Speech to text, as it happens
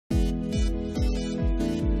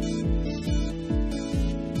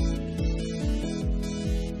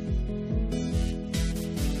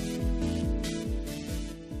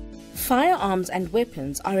Firearms and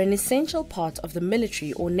weapons are an essential part of the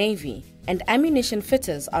military or navy, and ammunition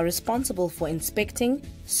fitters are responsible for inspecting,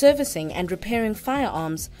 servicing and repairing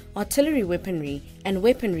firearms, artillery weaponry and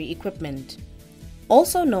weaponry equipment.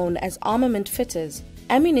 Also known as armament fitters,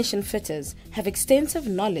 ammunition fitters have extensive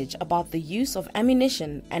knowledge about the use of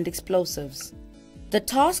ammunition and explosives. The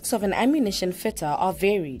tasks of an ammunition fitter are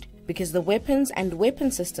varied because the weapons and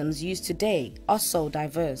weapon systems used today are so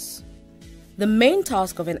diverse. The main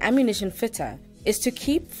task of an ammunition fitter is to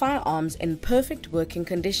keep firearms in perfect working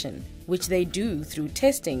condition, which they do through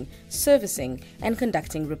testing, servicing, and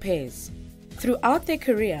conducting repairs. Throughout their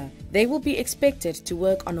career, they will be expected to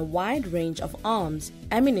work on a wide range of arms,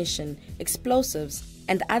 ammunition, explosives,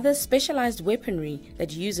 and other specialized weaponry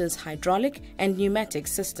that uses hydraulic and pneumatic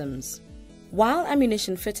systems. While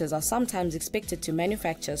ammunition fitters are sometimes expected to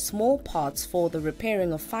manufacture small parts for the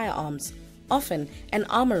repairing of firearms, often an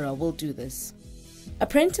armorer will do this.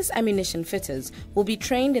 Apprentice ammunition fitters will be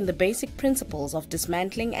trained in the basic principles of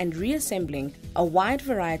dismantling and reassembling a wide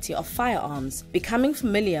variety of firearms, becoming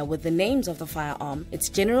familiar with the names of the firearm, its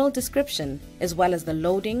general description, as well as the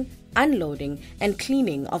loading, unloading, and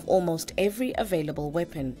cleaning of almost every available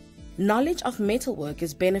weapon. Knowledge of metalwork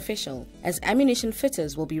is beneficial, as ammunition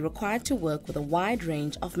fitters will be required to work with a wide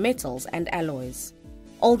range of metals and alloys.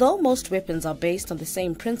 Although most weapons are based on the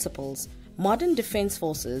same principles, modern defense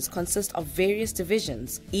forces consist of various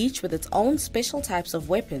divisions, each with its own special types of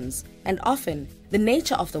weapons, and often the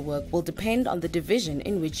nature of the work will depend on the division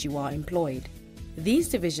in which you are employed. These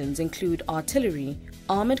divisions include artillery,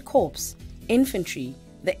 armored corps, infantry,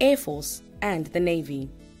 the Air Force, and the Navy.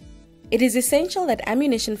 It is essential that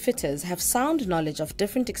ammunition fitters have sound knowledge of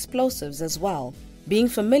different explosives as well, being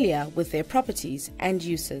familiar with their properties and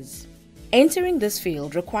uses. Entering this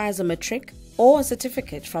field requires a matric or a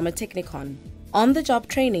certificate from a technikon. On-the-job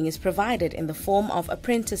training is provided in the form of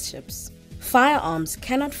apprenticeships. Firearms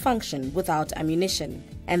cannot function without ammunition,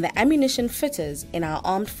 and the ammunition fitters in our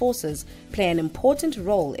armed forces play an important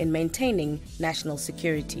role in maintaining national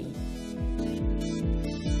security.